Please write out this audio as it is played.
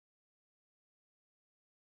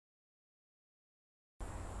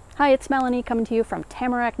Hi, it's Melanie coming to you from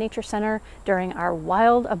Tamarack Nature Center during our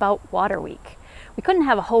Wild About Water Week. We couldn't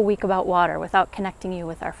have a whole week about water without connecting you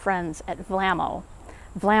with our friends at VLAWMO.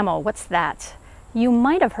 VLAWMO, what's that? You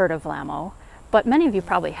might have heard of VLAWMO, but many of you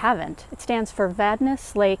probably haven't. It stands for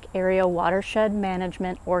Vadnais Lake Area Watershed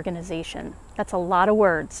Management Organization. That's a lot of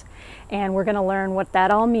words, and we're going to learn what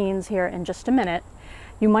that all means here in just a minute.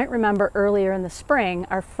 You might remember earlier in the spring,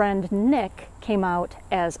 our friend Nick came out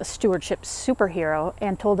as a stewardship superhero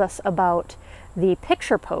and told us about the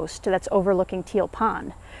picture post that's overlooking Teal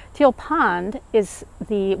Pond. Teal Pond is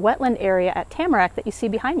the wetland area at Tamarack that you see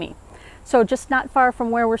behind me. So just not far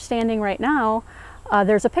from where we're standing right now,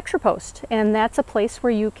 there's a picture post, and that's a place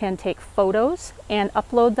where you can take photos and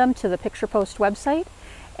upload them to the picture post website.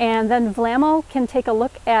 And then VLAWMO can take a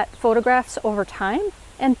look at photographs over time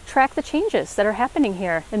and track the changes that are happening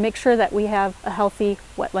here and make sure that we have a healthy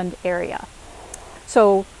wetland area.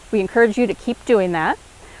 So we encourage you to keep doing that.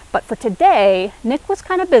 But for today, Nick was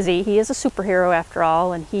kind of busy. He is a superhero after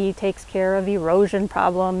all, and he takes care of erosion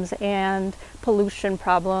problems and pollution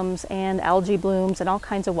problems and algae blooms and all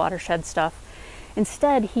kinds of watershed stuff.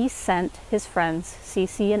 Instead, he sent his friends,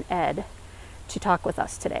 Ceci and Ed, to talk with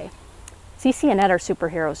us today. Ceci and Ed are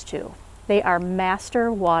superheroes too. They are Master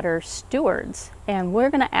Water Stewards, and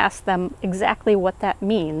we're going to ask them exactly what that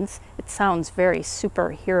means. It sounds very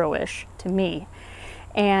superhero-ish to me.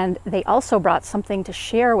 And they also brought something to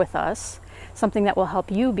share with us, something that will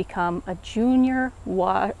help you become a junior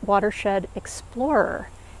watershed explorer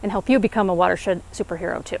and help you become a watershed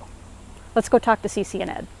superhero too. Let's go talk to Ceci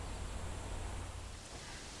and Ed.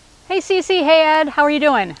 Hey Ceci, hey Ed, how are you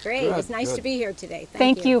doing? Great, Good, it's nice to be here today.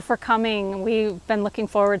 Thank you for coming. We've been looking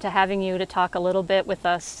forward to having you to talk a little bit with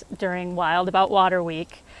us during Wild About Water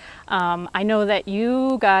Week. I know that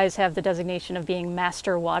you guys have the designation of being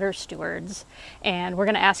Master Water Stewards, and we're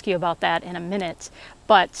going to ask you about that in a minute.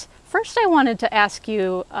 But first I wanted to ask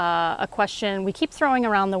you a question. We keep throwing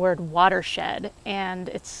around the word watershed, and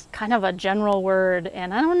it's kind of a general word,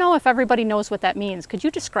 and I don't know if everybody knows what that means. Could you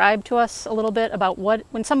describe to us a little bit about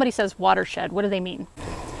when somebody says watershed, what do they mean?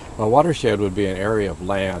 A watershed would be an area of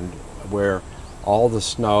land where all the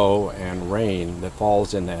snow and rain that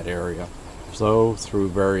falls in that area flow through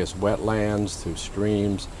various wetlands, through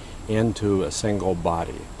streams, into a single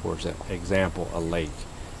body. For example, a lake.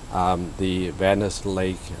 The Vadnais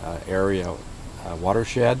Lake area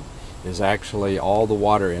watershed is actually all the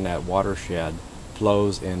water in that watershed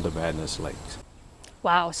flows into Vadnais Lake.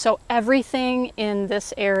 Wow, so everything in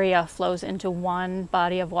this area flows into one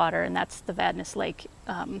body of water, and that's the Vadnais Lake.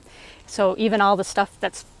 So even all the stuff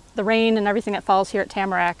that's the rain and everything that falls here at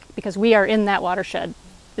Tamarack, because we are in that watershed,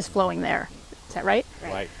 is flowing there. Is that right?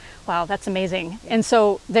 Right. Wow, that's amazing. And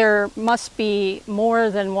so there must be more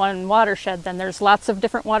than one watershed then. There's lots of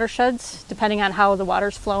different watersheds depending on how the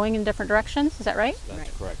water's flowing in different directions. Is that right?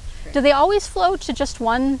 That's correct. Do they always flow to just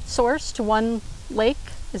one source, to one lake?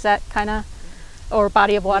 Is that kind of, or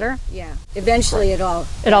body of water? Yeah. Eventually it all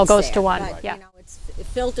goes to one. But, yeah. You know, it's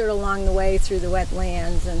filtered along the way through the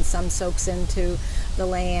wetlands, and some soaks into the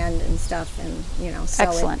land and stuff, and you know, so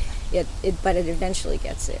excellent. But it eventually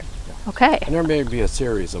gets there. Okay. And there may be a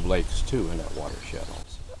series of lakes too in that watershed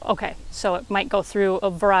also. Okay, so it might go through a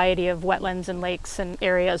variety of wetlands and lakes and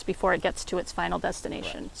areas before it gets to its final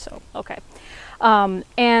destination. Right. So, okay.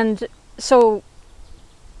 And so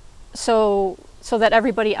that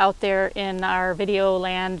everybody out there in our video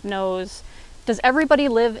land knows, does everybody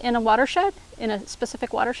live in a watershed, in a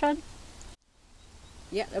specific watershed?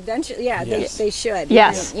 Yeah, eventually, yeah, yes. they should.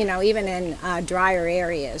 Yes. And, you know, even in drier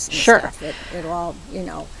areas and sure. stuff, it all, you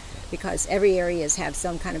know, because every areas have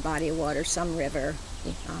some kind of body of water, some river,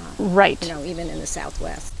 right. You know, even in the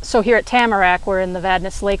Southwest. So here at Tamarack, we're in the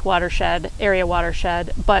Vadnais Lake watershed, area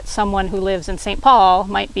watershed, but someone who lives in St. Paul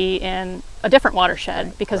might be in a different watershed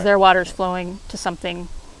right. because right. their water's flowing to something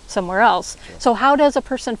somewhere else. Sure. So how does a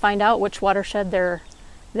person find out which watershed they're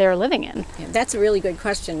living in? Yeah, that's a really good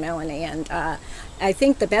question, Melanie, and I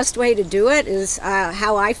think the best way to do it is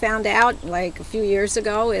how I found out like a few years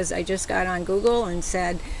ago is I just got on Google and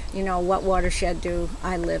said, you know, what watershed do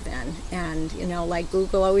I live in? And you know, like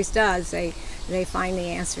Google always does, they find the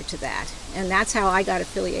answer to that, and that's how I got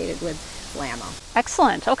affiliated with VLAWMO.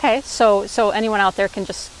 Excellent. Okay, so anyone out there can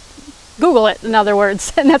just Google it, in other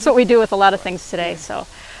words, and that's what we do with a lot of things today. Yeah. So,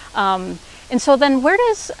 and so then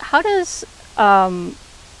how does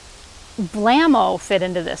VLAWMO fit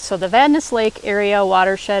into this? So the Vadnais Lake Area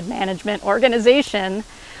Watershed Management Organization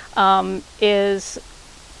how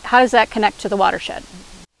does that connect to the watershed?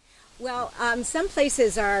 Well, some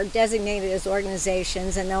places are designated as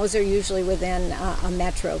organizations, and those are usually within a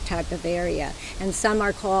metro type of area, and some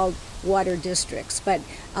are called water districts. But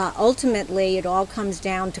ultimately, it all comes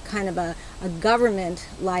down to kind of a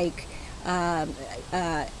government-like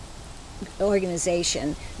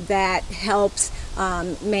organization that helps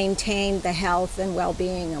maintain the health and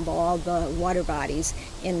well-being of all the water bodies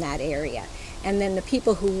in that area. And then the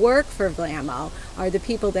people who work for VLAWMO are the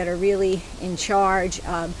people that are really in charge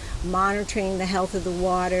of monitoring the health of the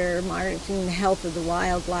water, monitoring the health of the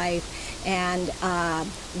wildlife, and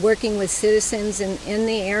working with citizens in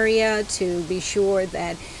the area to be sure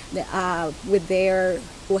that with their,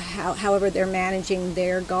 however they're managing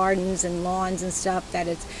their gardens and lawns and stuff, that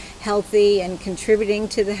it's healthy and contributing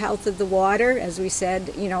to the health of the water. As we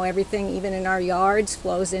said, you know, everything even in our yards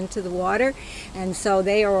flows into the water, and so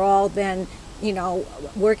they are all then, you know,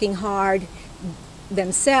 working hard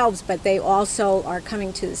themselves, but they also are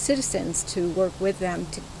coming to the citizens to work with them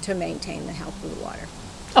to maintain the health of the water.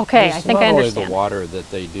 Okay, It's I think not I only understand. the water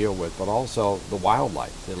that they deal with, but also the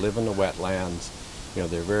wildlife. They live in the wetlands. You know,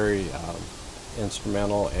 they're very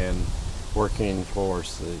instrumental in working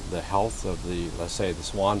towards the health of the, let's say, the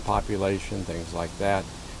swan population, things like that.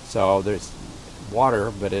 So there's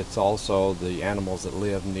water, but it's also the animals that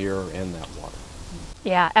live near in that water.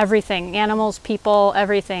 Yeah, everything, animals, people,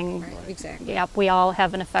 everything. Right, exactly. Yep, we all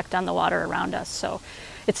have an effect on the water around us. So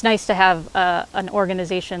it's nice to have an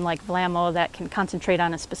organization like VLAWMO that can concentrate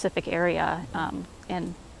on a specific area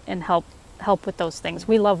and help with those things.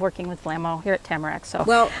 We love working with VLAWMO here at Tamarack. So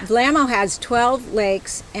Well, VLAWMO has 12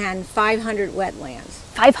 lakes and 500 wetlands.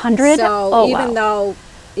 500? So oh, even wow. though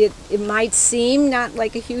it might seem not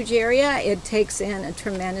like a huge area, it takes in a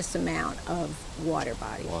tremendous amount of water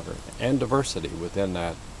bodies. Water and diversity within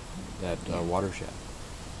that watershed.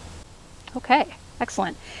 Okay,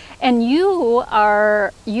 excellent. And you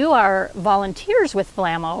are volunteers with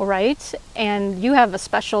VLAWMO, right? And you have a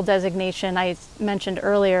special designation I mentioned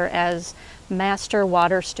earlier as Master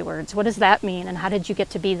Water Stewards. What does that mean, and how did you get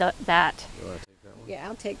to be that? You want to take that one? Yeah,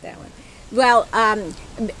 I'll take that one. Well,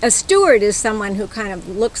 a steward is someone who kind of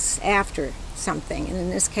looks after something, and in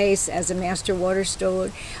this case, as a Master Water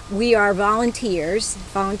Steward, we are volunteer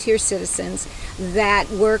citizens that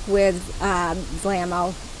work with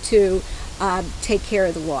VLAWMO to take care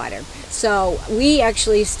of the water. So we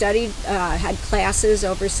actually studied, had classes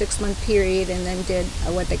over a 6-month period, and then did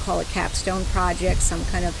what they call a capstone project, some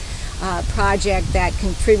kind of project that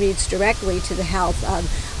contributes directly to the health of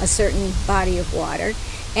a certain body of water.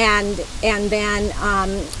 And then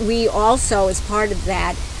we also, as part of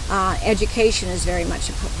that, education is very much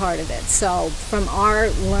a part of it. So from our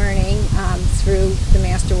learning through the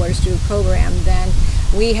Master Water Steward program, then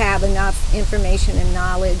we have enough information and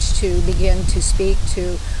knowledge to begin to speak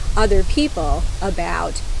to other people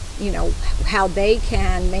about, you know, how they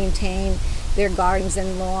can maintain their gardens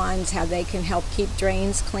and lawns, how they can help keep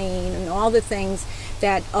drains clean, and all the things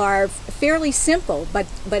that are fairly simple, but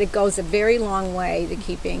it goes a very long way to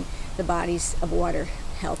keeping the bodies of water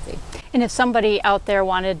healthy. And if somebody out there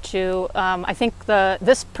wanted to, I think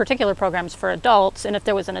this particular program is for adults, and if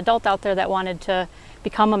there was an adult out there that wanted to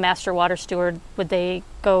become a Master Water Steward, would they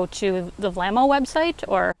go to the VLAWMO website,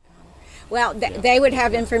 or? Well, they would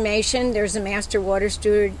have information. There's a Master Water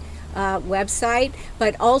Steward website,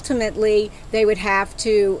 but ultimately they would have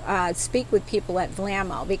to speak with people at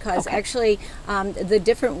VLAWMO, because actually the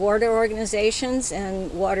different water organizations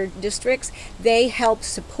and water districts, they help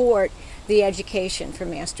support the education for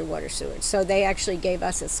Master Water Stewards. So they actually gave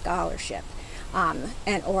us a scholarship,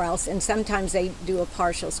 and sometimes they do a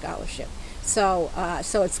partial scholarship. So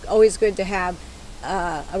so it's always good to have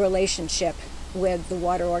a relationship with the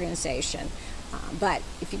water organization. But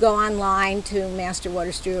if you go online to Master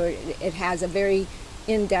Water Steward, it has a very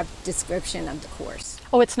in-depth description of the course.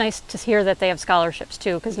 Oh, it's nice to hear that they have scholarships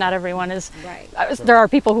too, because not everyone is. Right. There are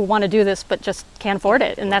people who want to do this but just can't afford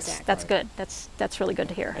it, and that's Exactly. good. That's really good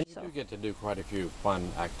to hear. And you do get to do quite a few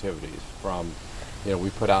fun activities. From, you know, we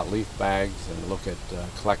put out leaf bags and look at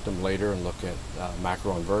collect them later and look at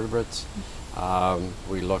macroinvertebrates.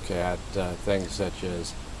 We look at things such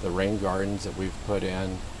as the rain gardens that we've put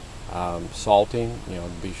in. Salting, you know,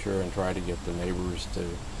 be sure and try to get the neighbors to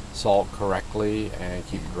salt correctly and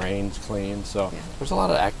keep drains clean. So there's a lot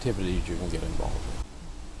of activities you can get involved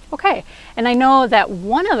in. Okay, and I know that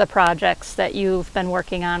one of the projects that you've been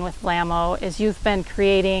working on with VLAWMO is you've been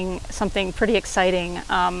creating something pretty exciting.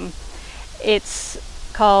 It's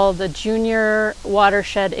called the Junior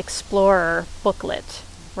Watershed Explorer booklet,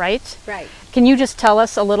 right? Right. Can you just tell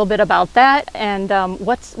us a little bit about that, and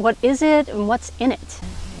what is it and what's in it?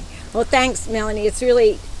 Well, thanks, Melanie. It's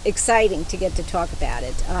really exciting to get to talk about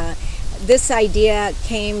it. This idea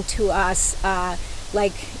came to us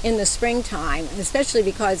like in the springtime, especially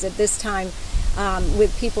because at this time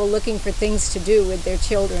with people looking for things to do with their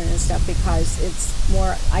children and stuff, because it's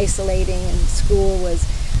more isolating and school was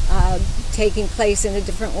taking place in a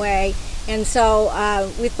different way. And so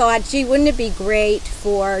we thought, gee, wouldn't it be great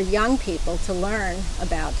for young people to learn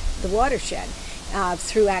about the watershed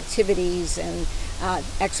through activities and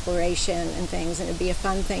exploration and things, and it'd be a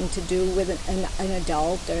fun thing to do with an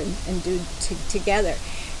adult and do together.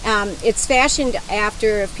 It's fashioned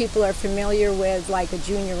after, if people are familiar with like a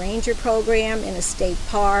junior ranger program in a state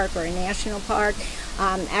park or a national park.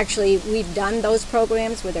 Actually, we've done those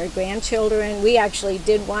programs with our grandchildren. We actually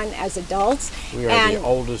did one as adults. We are the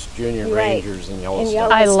oldest junior rangers in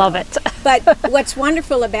Yellowstone. I love it. But what's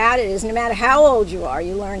wonderful about it is no matter how old you are,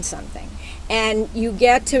 you learn something. And you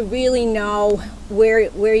get to really know where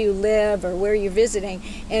you live or where you're visiting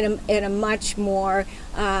in a much more,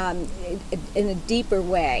 in a deeper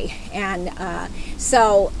way. And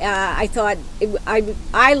so I thought,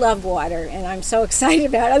 I love water, and I'm so excited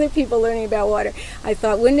about other people learning about water. I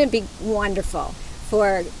thought, wouldn't it be wonderful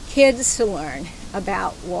for kids to learn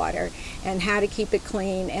about water and how to keep it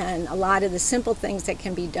clean, and a lot of the simple things that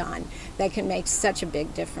can be done that can make such a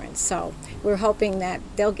big difference. So we're hoping that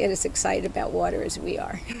they'll get as excited about water as we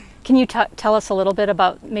are. Can you tell us a little bit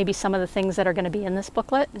about maybe some of the things that are going to be in this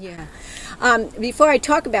booklet? Yeah. Before I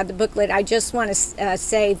talk about the booklet, I just want to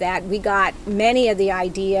say that we got many of the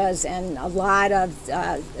ideas and a lot of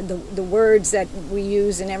the words that we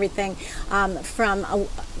use and everything from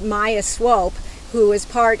Maya Swope, who is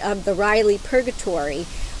part of the Riley Purgatory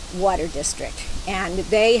Water District, and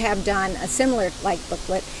they have done a similar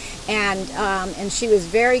booklet, and she was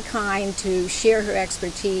very kind to share her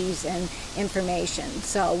expertise and information.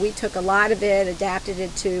 So we took a lot of it, adapted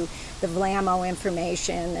it to the VLAWMO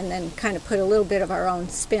information, and then kind of put a little bit of our own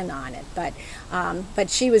spin on it. But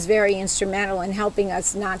she was very instrumental in helping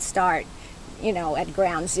us not start, at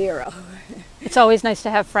ground zero. It's always nice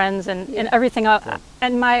to have friends, and everything.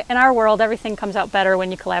 In our world, everything comes out better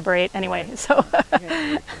when you collaborate. Anyway, so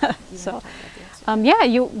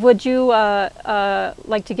would you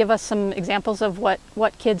like to give us some examples of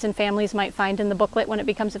what kids and families might find in the booklet when it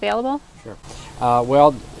becomes available? Sure.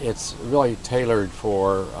 Well, it's really tailored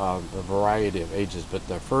for a variety of ages, but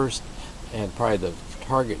the first and probably the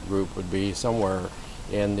target group would be somewhere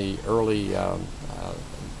in the early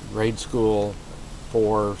grade school,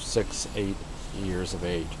 4, 6, 8 years of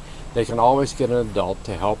age. They can always get an adult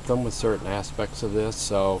to help them with certain aspects of this.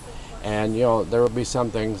 So, and there will be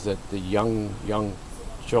some things that the young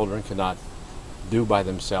children cannot do by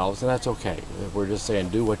themselves, and that's okay. We're just saying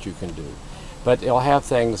do what you can do. But it'll have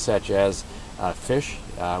things such as fish.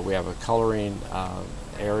 We have a coloring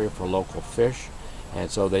area for local fish,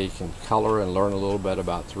 and so they can color and learn a little bit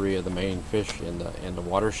about 3 of the main fish in the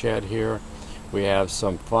watershed here. We have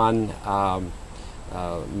some fun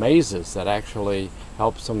mazes that actually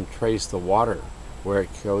helps them trace the water where it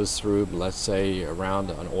goes through, let's say around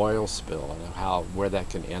an oil spill, and where that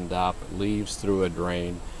can end up, leaves through a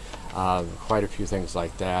drain, quite a few things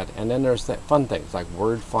like that. And then there's fun things like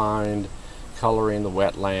word find, coloring the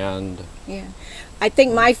wetland. Yeah, I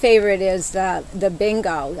think my favorite is the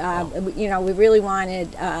bingo. We really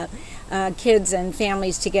wanted kids and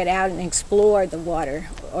families to get out and explore the water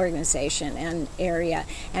organization and area,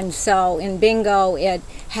 and so in bingo it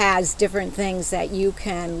has different things that you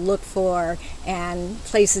can look for and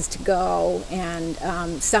places to go, and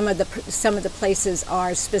some of the places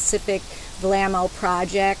are specific VLAWMO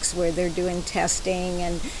projects where they're doing testing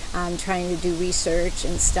and trying to do research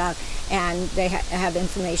and stuff, and they have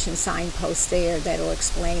information signposts there that'll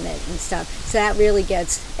explain it and stuff. So that really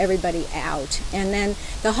gets everybody out. And then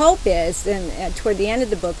the hope is, then toward the end of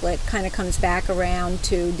the booklet, kind of comes back around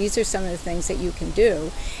to these are some of the things that you can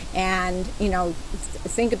do, and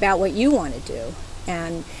think about what you want to do,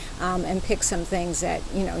 and pick some things that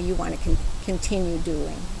you want to continue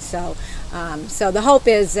doing. So the hope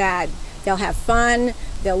is that they'll have fun,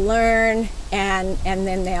 they'll learn, and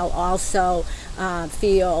then they'll also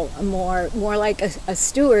feel more like a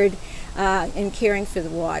steward in caring for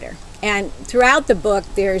the water. And throughout the book,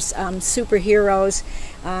 there's superheroes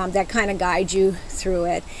that kind of guide you through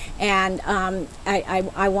it. And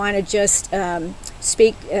I want to just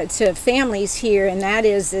speak to families here, and that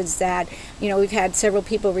is that we've had several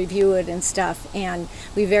people review it and stuff, and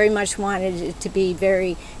we very much wanted it to be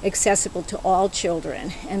very accessible to all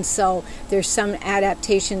children. And so there's some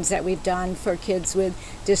adaptations that we've done for kids with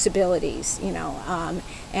disabilities,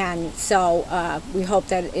 and so we hope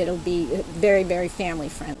that it'll be very, very family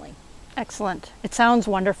friendly. Excellent. It sounds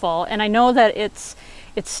wonderful, and I know that it's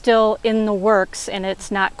It's still in the works and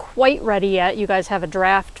it's not quite ready yet. You guys have a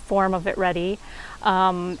draft form of it ready.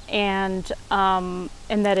 And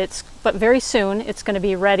that but very soon it's going to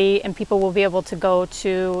be ready and people will be able to go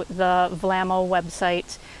to the VLAWMO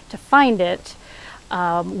website to find it.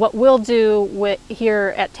 What we'll do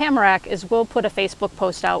here at Tamarack is we'll put a Facebook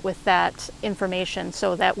post out with that information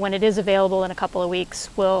so that when it is available in a couple of weeks,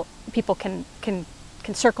 people can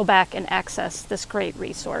circle back and access this great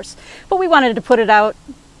resource. But we wanted to put it out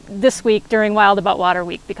this week during Wild About Water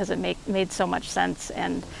Week because it made so much sense,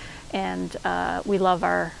 and we love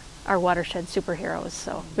our watershed superheroes,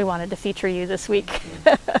 so we wanted to feature you this week.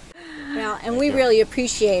 Well, and we really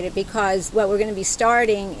appreciate it because what we're going to be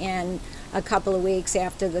starting in a couple of weeks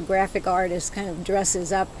after the graphic artist kind of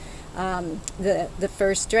dresses up the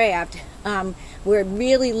first draft, we're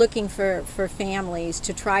really looking for families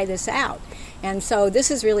to try this out. And so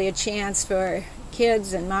this is really a chance for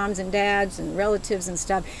kids and moms and dads and relatives and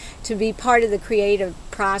stuff to be part of the creative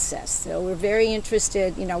process. So we're very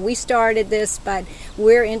interested, we started this, but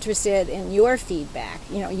we're interested in your feedback.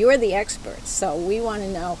 You're the experts, so we want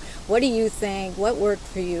to know, what do you think, what worked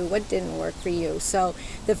for you, what didn't work for you. So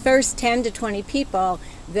the first 10 to 20 people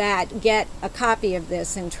that get a copy of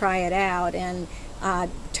this and try it out and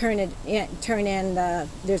turn in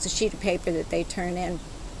there's a sheet of paper that they turn in,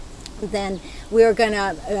 then we're going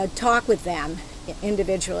to talk with them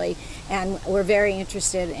individually, and we're very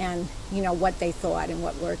interested in what they thought and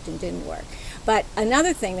what worked and didn't work. But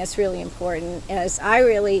another thing that's really important is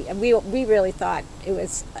we really thought it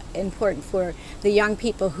was important for the young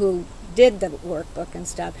people who did the workbook and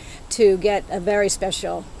stuff to get a very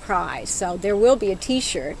special prize. So there will be a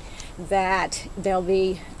t-shirt that there'll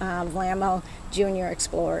be VLAWMO Junior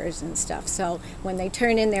Explorers and stuff. So when they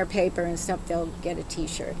turn in their paper and stuff, they'll get a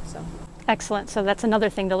t-shirt. So. Excellent. So that's another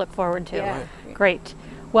thing to look forward to. Yeah. Great.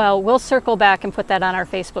 Well, we'll circle back and put that on our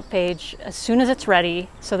Facebook page as soon as it's ready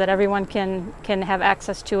so that everyone can have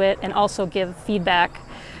access to it and also give feedback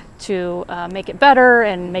to make it better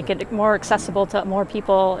and make it more accessible to more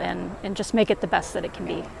people and just make it the best that it can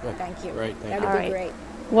be. Good. Thank you. Great. That would be great.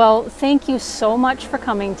 Well, thank you so much for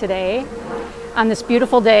coming today on this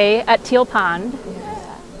beautiful day at Teal Pond.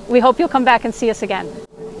 We hope you'll come back and see us again.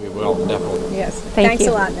 We will, definitely. Yes. Thanks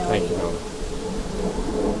a lot, Melanie. Thank you, Melanie.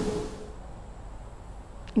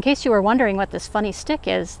 In case you were wondering what this funny stick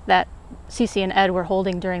is that Ceci and Ed were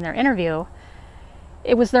holding during their interview,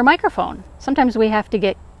 it was their microphone. Sometimes we have to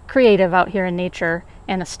get creative out here in nature,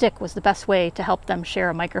 and a stick was the best way to help them share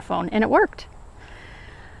a microphone, and it worked.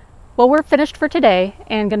 Well, we're finished for today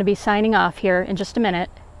and going to be signing off here in just a minute,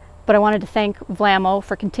 but I wanted to thank VLAWMO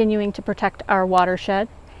for continuing to protect our watershed,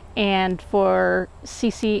 and for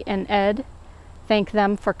Ceci and Ed, thank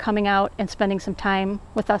them for coming out and spending some time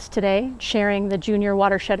with us today, sharing the Junior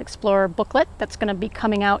Watershed Explorer booklet that's going to be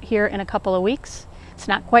coming out here in a couple of weeks. It's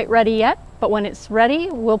not quite ready yet, but when it's ready,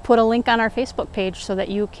 we'll put a link on our Facebook page so that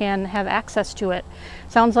you can have access to it.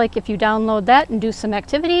 Sounds like if you download that and do some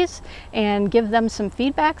activities and give them some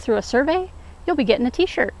feedback through a survey, you'll be getting a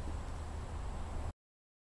t-shirt.